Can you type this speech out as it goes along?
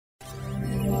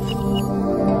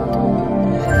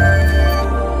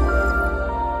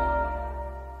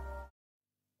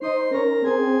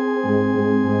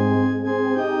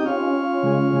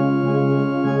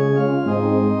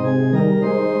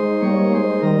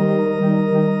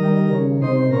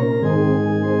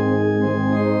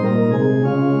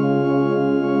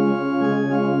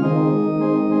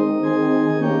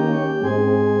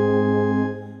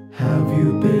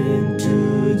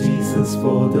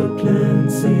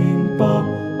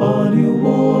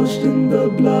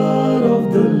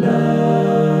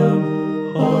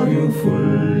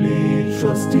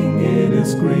trusting in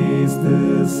His grace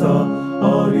this hour?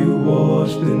 Are you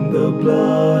washed in the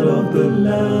blood of the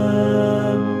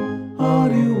Lamb?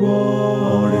 Are you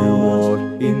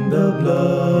washed in the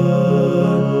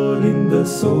blood, in the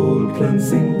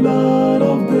soul-cleansing blood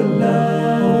of the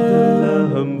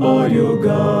Lamb? Are your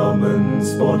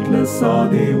garments spotless? Are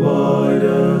they white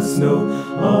as snow?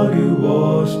 Are you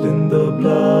washed in the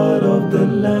blood of the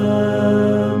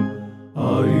Lamb?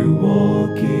 Are you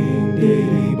walking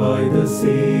daily by the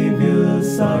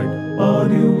Savior's side? Are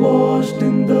you washed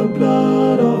in the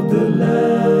blood of the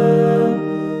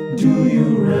Lamb? Do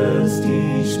you rest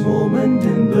each moment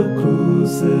in the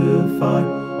crucified?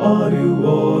 Are you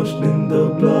washed in the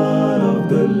blood of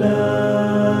the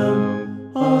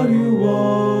Lamb? Are you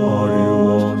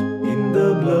washed in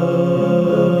the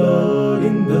blood,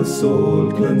 in the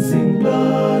soul-cleansing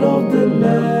blood of the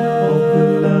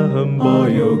Lamb? Are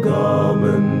your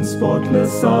garments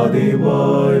spotless? Are they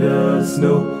white as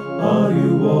snow? Are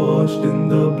you washed in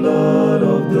the blood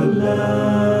of the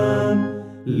Lamb?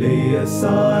 Lay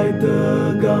aside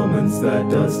the garments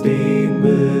that are stained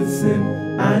with sin,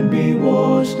 and be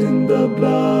washed in the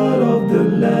blood of the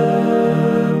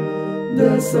Lamb.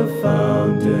 There's a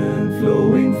fountain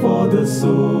flowing for the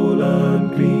soul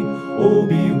unclean. Oh,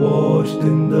 be washed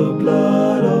in the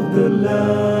blood of the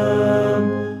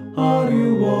Lamb. Are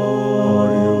you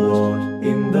washed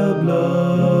in the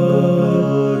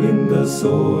blood, in the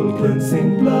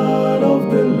soul-cleansing blood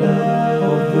of the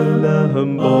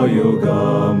Lamb? Are your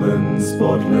garments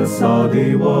spotless? Are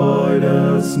they white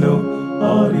as snow?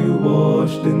 Are you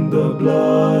washed in the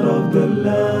blood of the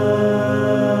Lamb?